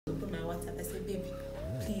open my WhatsApp. I said, babe,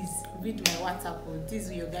 please read my WhatsApp. Or this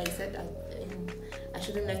is your guy. He said I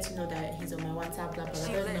shouldn't let you know that he's on my WhatsApp. Blah, blah, blah.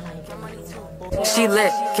 I don't know how you get money too. She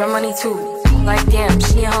lit, get money too. Like damn,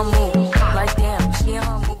 she in her move. Like damn, she in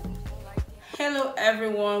her move. Hello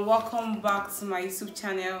everyone, welcome back to my YouTube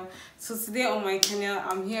channel. So today on my channel,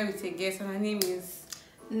 I'm here with a guest and her name is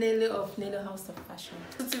Nelo of Nelo House of Fashion.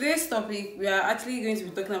 So today's topic, we are actually going to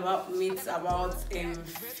be talking about myths about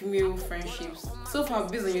female friendships. So far,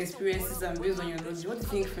 based on your experiences and based on your knowledge, what do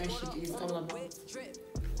you think friendship is all about?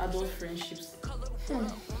 Adult friendships.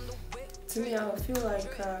 To me, I feel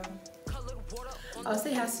like I would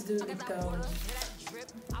say it has to do with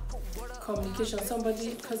communication.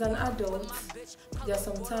 Somebody, because an adult, there are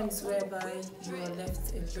some times whereby you are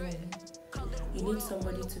left alone. You need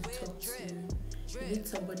somebody to talk to. You need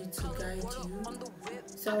somebody to guide you.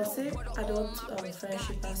 So I would say adult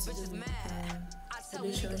friendship has to do with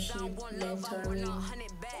relationship, mentoring,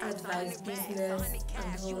 advice, business,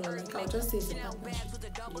 and whole. Like I'll just say it's a partnership.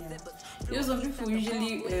 Yeah. You know, some people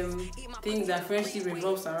usually think that friendship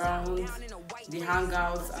revolves around the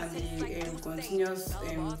hangouts and the continuous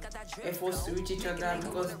efforts to reach each other,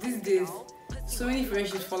 because these days so many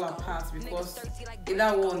friendships fall apart because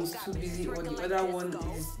either one is too busy or the other one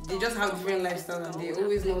is, they just have different lifestyles and they're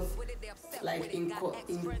always not like in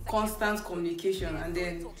constant communication, and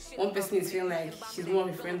then one person is feeling like she's more of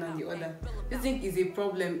a friend than the other. I think is a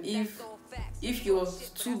problem if you're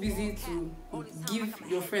too busy to give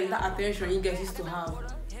your friend that attention you guys used to have.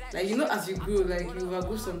 Like, you know, as you grow, like you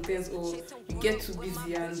overgrow some things or you get too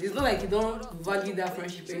busy, and it's not like you don't value that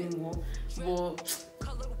friendship anymore, but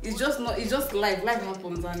it's just life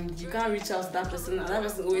happens and you can't reach out to that person, and that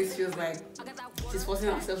person always feels like she's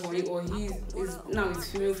forcing herself on you, or now it's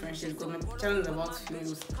female friendship because my channel is about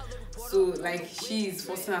females. So like she is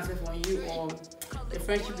forcing herself on you, or the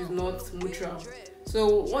friendship is not mutual.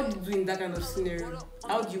 So what do you do in that kind of scenario?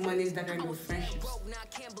 How do you manage that kind of friendships?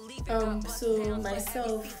 So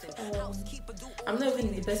myself, I'm not even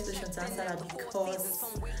in the best position to answer that because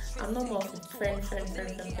I'm not more of a friend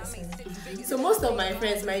person. So most of my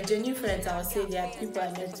friends, my genuine friends, I would say they are people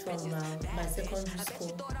I met from my secondary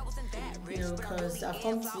school. You know, because I've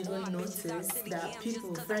come to even notice that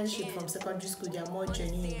friendship from secondary school, they are more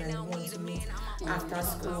genuine than the ones you meet after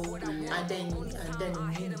school and then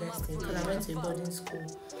in university, because I went to a boarding school.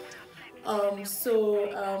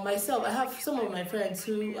 Myself, I have some of my friends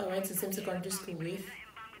who I went to the same secondary school with.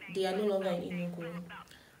 They are no longer in Enugu.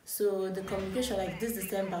 So the communication, like this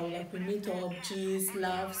December, we meet up, gist,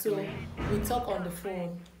 laugh. So we talk on the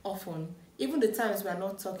phone often. Even the times we are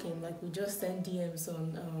not talking, like we just send DMs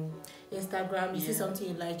on Instagram. You see something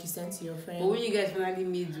you like, you send to your friend. But when you guys finally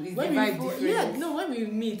meet, is the vibe different? Yeah, no, when we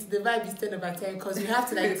meet, the vibe is 10/10 because we have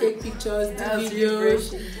to like take pictures, do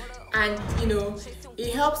videos, and you know,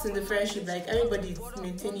 it helps in the friendship. Like everybody is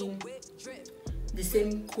maintaining the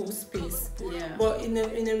same cool space. Yeah. But in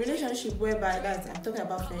a relationship whereby I'm talking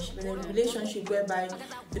about friendship, in a relationship whereby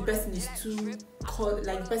the person is the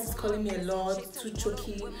person is calling me a lot, too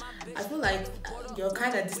choky, I feel like you're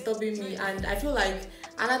kind of disturbing me, and I feel like,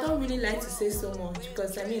 and I don't really like to say so much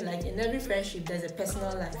because I mean, like in every friendship there's a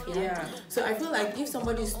personal life. Yeah. So I feel like if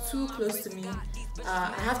somebody is too close to me,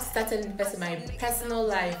 I have to start telling the person my personal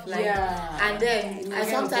life, and then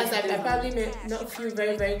sometimes I probably may not feel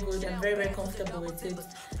very, very good and very, very comfortable with it.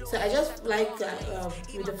 So I just like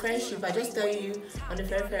with the friendship, I just tell you on the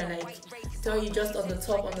very, like tell you just on the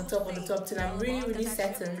top till I'm really, really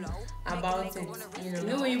certain about it. You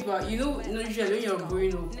know usually when you're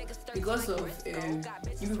growing up, because of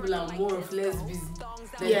you people are more or less busy.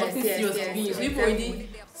 There's nothing serious to be. So people already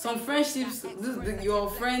some friendships. Your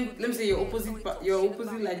friend, let me say your opposite,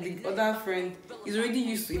 like the other friend is already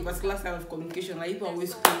used to a particular style of communication. Like people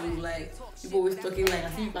always calling, like people always talking, like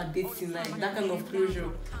as if people are dating, like that kind of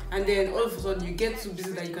closure. And then all of a sudden you get too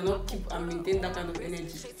busy that you cannot keep and maintain that kind of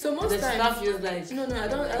energy. So most times that feels like no, I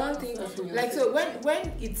don't think like so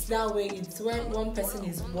when it's that way, it's when one person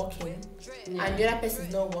is working and the other person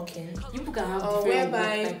is not working. People can have or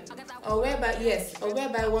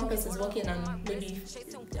whereby one person is working and maybe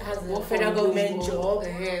has a federal government job.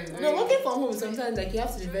 No, working from home sometimes like you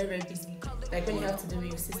have to be very, very busy. Like when you have to do with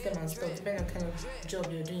your system and stuff, depending on kind of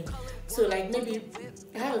job you're doing. So like maybe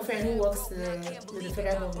I have a friend who works with the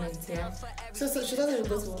federal government, So she doesn't even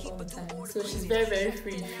go to work all the time. So she's very, very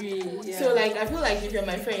free. Yeah. So like I feel like if you're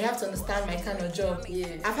my friend, you have to understand my kind of job.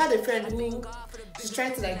 Yeah. I've had a friend who she's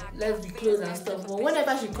trying to like let's be close and stuff, but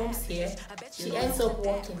whenever she comes here, she ends up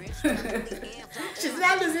working. She's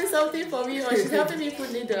not losing something for me, or she's helping me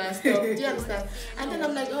put needle and stuff. Do you understand? And then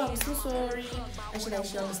I'm like, oh, I'm so sorry. And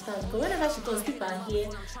she understands. But whenever she comes, people are here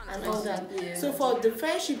and all that. Yeah. So for the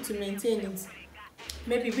friendship to maintain it,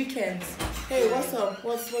 maybe weekends. Hey, what's up?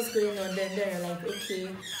 What's going on? Then you're like, okay,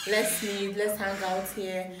 let's meet, let's hang out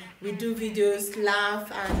here. We do videos,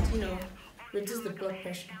 laugh, and reduce the blood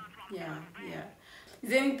pressure. Yeah. Is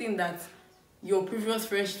there anything that your previous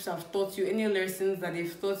friendships have taught you, any lessons that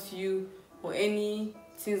they've taught you, or any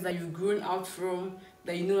things that you've grown out from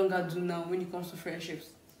that you no longer do now when it comes to friendships?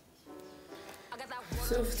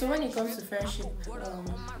 So when it comes to friendship,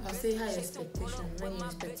 I'll say high expectation. When you're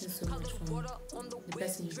expecting so much from the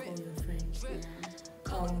person you call your friend.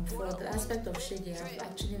 For the aspect of shady, I've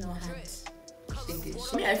actually not had shady.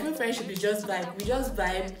 I feel friendship is just vibe. We just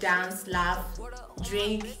vibe, dance, laugh,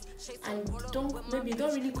 drink, and don't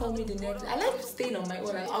really call me the next. I like staying on my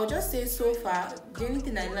own. I'll just say so far, the only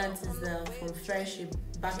thing I learned is from friendship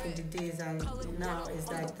back in the days and now is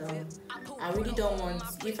that I really don't want,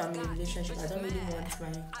 if I'm in a relationship, I don't really want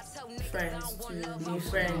my friends to be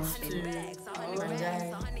friends to my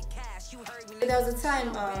guy. There was a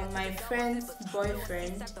time my friend's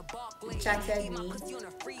boyfriend chatted me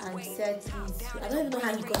and said, please, I don't even know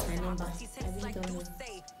how he got my number. I really don't know.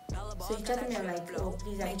 So he chatted me and like, oh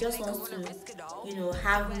please, and he just wants to,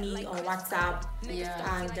 have me on WhatsApp.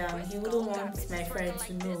 Yeah. And he wouldn't want my friend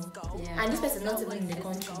to know. Yeah. And this person is not even in the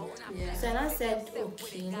country. Yeah. So I said,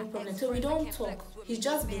 okay, no problem. So we don't talk. He's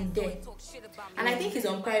just been there. And I think he's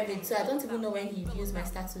on private, so I don't even know when he views my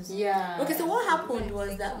status. Yeah. Okay, so what happened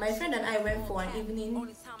was that my friend and I went for an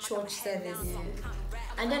evening church service.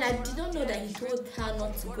 And then I didn't know that he told her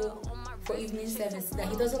not to go for evening service, that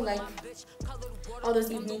he doesn't like all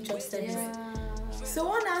those evening church services. Yeah. So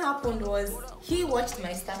what now happened was he watched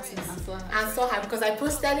my status and saw her because I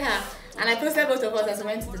posted her and I posted both of us as we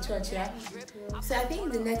went to the church, yeah. So I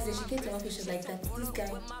think the next day she came to the office, she was like that this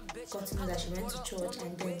guy got to know that she went to church,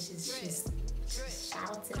 and then she's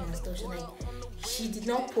shouting and stuff. She's like, she did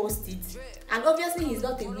not post it, and obviously he's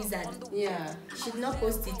not a wizard. Yeah. She did not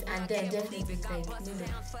post it, and then definitely it's like,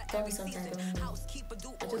 tell me something I don't know.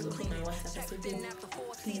 I just opened my WhatsApp. I said, babe,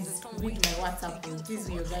 please read my WhatsApp. This is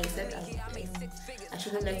your guy. He said I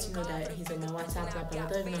shouldn't let you know that he's on my WhatsApp, but I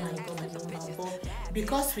don't even know how he got my number. But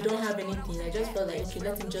because we don't have anything, I just felt like, okay,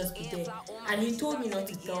 let him just be there. And he told me not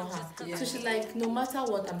to tell her. Yeah. So she's like, no matter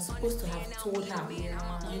what, I'm supposed to have told her.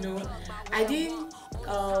 I didn't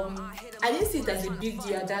see it as a big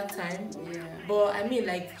deal at that time. Yeah. But I mean,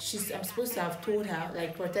 like, I'm supposed to have told her,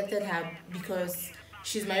 like, protected her because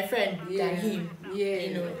she's my friend than him.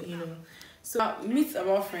 Yeah. So myths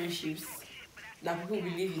about friendships that people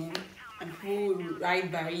believe in and people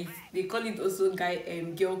ride by it. They call it also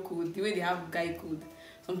girl code. The way they have guy code.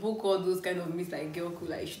 Some people call those kind of myths like girl code,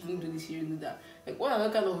 like you shouldn't do this, you shouldn't do that. Like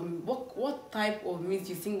what type of myth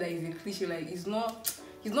you think that is a cliche? Like it's not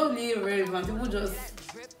really relevant. People just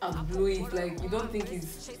outblow it. Like you don't think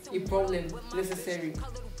it's a problem necessary.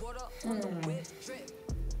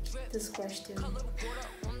 This question,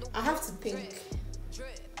 I have to think.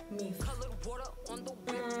 Myth.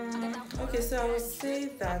 Okay, so I would say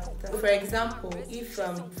that, for example, if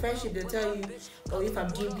friendship, they tell you, or if I'm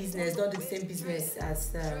doing business, don't do the same business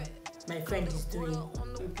as my friend is doing.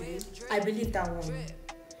 Okay. I believe that one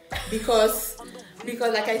because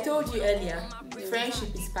like I told you earlier,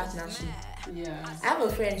 friendship is partnership. Yeah. I have a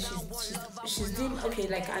friend. She's doing okay.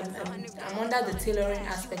 Like I'm under the tailoring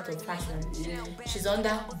aspect of fashion. Yeah. She's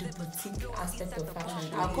under the boutique aspect of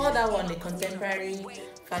fashion. I'll call that one the contemporary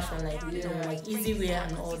fashion, like like easy wear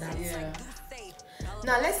and all that. Yeah.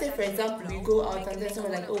 Now let's say for example we go out and then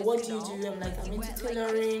someone like, oh, what do you do? I'm like, I'm into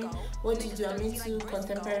tailoring. What do you do? I'm into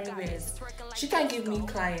contemporary wears. She can give me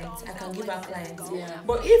clients. I can give her clients. Yeah.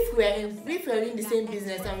 But if we're in the same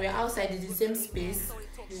business and we're outside in the same space.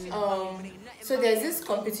 So there's this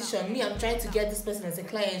competition. Me, I'm trying to get this person as a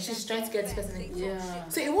client. She's trying to get this person.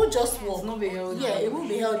 So it won't just work. It's not be healthy. Yeah, it won't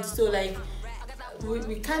be healthy. So like,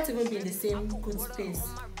 we can't even be in the same good space.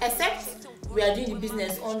 Except we are doing the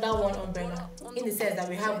business under one umbrella. In the sense that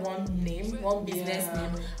we have one name, one business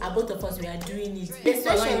name, and both of us we are doing it.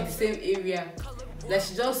 Especially in the same area. Like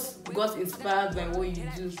she just got inspired by what you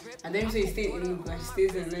do, and then so you stay in Enugu and she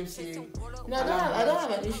stays in MCA. No, I don't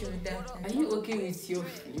have an issue with that. Are you okay with your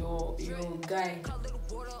guy?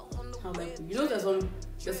 How like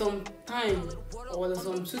there's some time or there's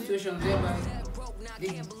some situations whereby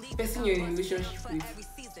the person you're in a relationship with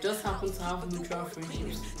just happen to have mutual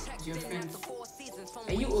friendships with your friends.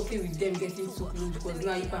 Are you okay with them getting too close because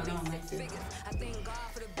now you are now united?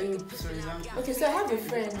 Let me put for example. Okay, so I have a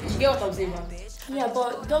friend. You get what I'm saying, man? Yeah,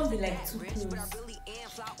 but don't be like too close.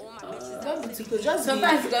 Don't be too close. Just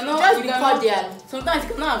sometimes be, you cannot, just you be cannot, cordial. sometimes you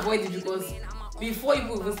cannot avoid it because before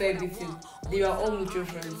you even said dating, they were all mutual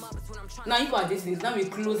friends. Now you are dating, it's now a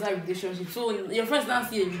closer relationship. So your friends now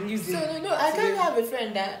see you using. So no, I can't have a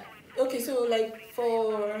friend that. Okay, so like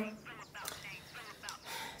for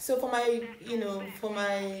my, for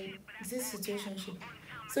my this situationship.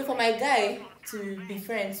 So for my guy to be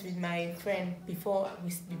friends with my friend before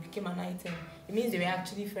we became an item, it means they were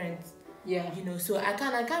actually friends. Yeah. So I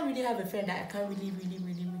can't really have a friend that I can't really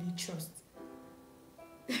trust.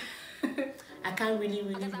 I can't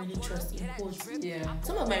really trust in quotes. Yeah.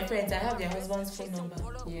 Some of my friends, I have their husband's phone number.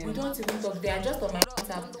 Yeah. We don't even talk. They are just on my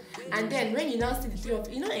WhatsApp. And then when you now see the three of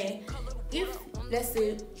if let's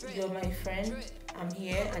say you're my friend, I'm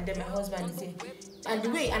here, and then my husband is here,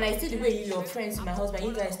 and I see the way you're friends with my husband,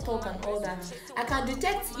 you guys talk and all that, I can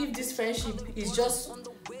detect if this friendship is just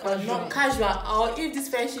not casual, or if this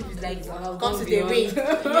friendship is like comes to the way,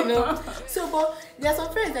 So, but there are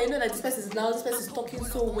some friends that that this person is loud, this person is talking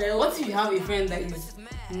so well. What if you have a friend that is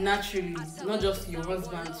naturally, not just your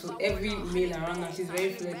husband, so every male around her, she's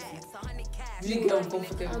very flexible? Really get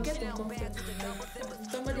uncomfortable. I'll get uncomfortable.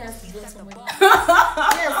 Somebody has to go somewhere.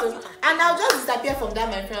 So, and I'll just disappear from that,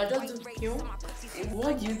 my friend. I'll just do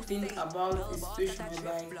What do you think about a situation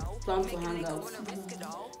whereby you plan to hang out,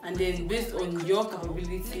 and then based on your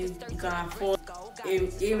capability, you can afford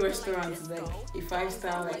a restaurant like a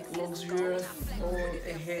 5-star, like luxurious or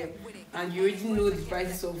ahead, and you already know the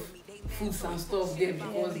prices of foods and stuff there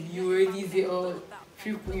because you already there or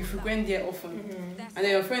you frequent there often, and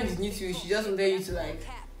then your friend is new to you, she just wanted you to like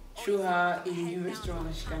show her a new restaurant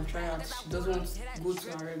that she can try out. She doesn't want to go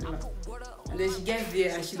to her regular, and then she gets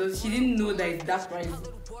there and she didn't know that it's that price,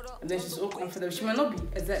 and then she's so comfortable. She might not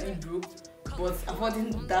be exactly broke, but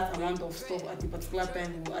affording that amount of stuff at a particular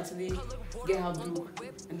time will actually get her broke,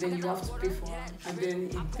 and then you have to pay for her, and then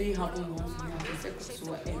it didn't happen once, you have to second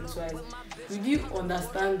to her end twice. Will you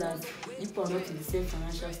understand that people are not in the same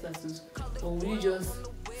financial status, or will you just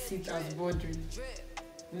sit as boardroom?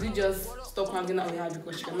 Will you just stop hanging out with her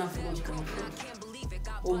because she cannot afford what she can afford?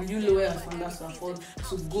 Or will you lower your standards to afford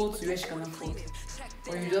to go to where she can afford?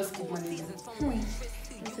 Or you just keep managing?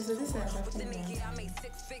 Okay, so this is happening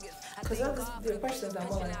because all the questions are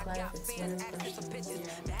more like life experience questions.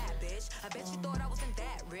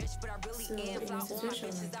 So in a situation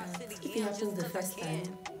like that, if it happens the first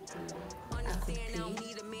time, I could pay.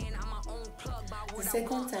 The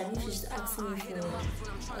second time, if she's asking me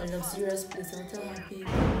for a luxurious place, I'll tell her, babe,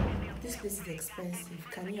 this place is expensive.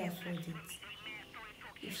 Can you afford it?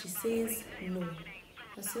 If she says no,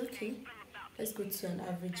 I'll say, okay, let's go to an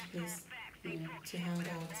average place to hang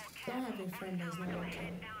out. I don't have a friend that's not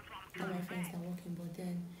working. All my friends are working, but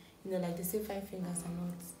then, like they say, 5 fingers are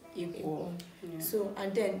not equal. Yeah. So,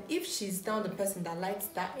 and then if she's now the person that likes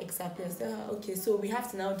that exactly, I'll say, okay, so we have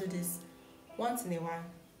to now do this once in a while.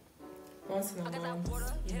 Once in a month,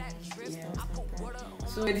 stuff like that.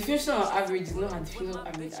 So the definition of average is not a definition of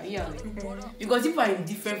average. Because people are in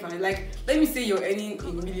different families. Like, let me say you're earning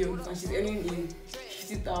in millions and she's earning in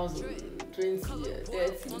 50,000, 20,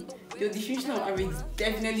 30. Your definition of average is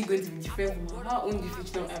definitely going to be different from her own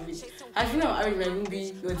definition of average. Her definition of average might even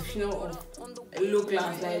be your definition of low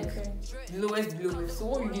class, like the lowest below. So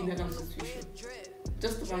what would you do in that kind of situation?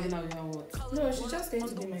 Just to hang out with her, what? No, she's just going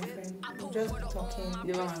to be my friend. We'll just be talking.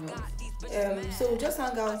 Never hang out. So we'll just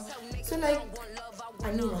hang out. So like,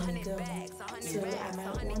 I'm a girl, so I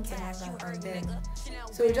might want to hang out, and then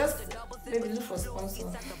so we just maybe look for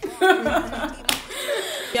sponsors.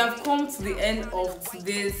 We have come to the end of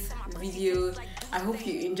today's video. I hope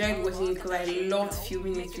you enjoyed watching it because I loved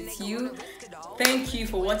filming it with you. Thank you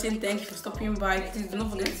for watching. Thank you for stopping by. Please don't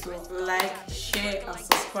forget to like, share, and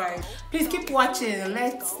subscribe. Please keep watching.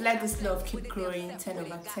 Let this love keep growing.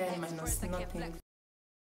 10/10 minus nothing.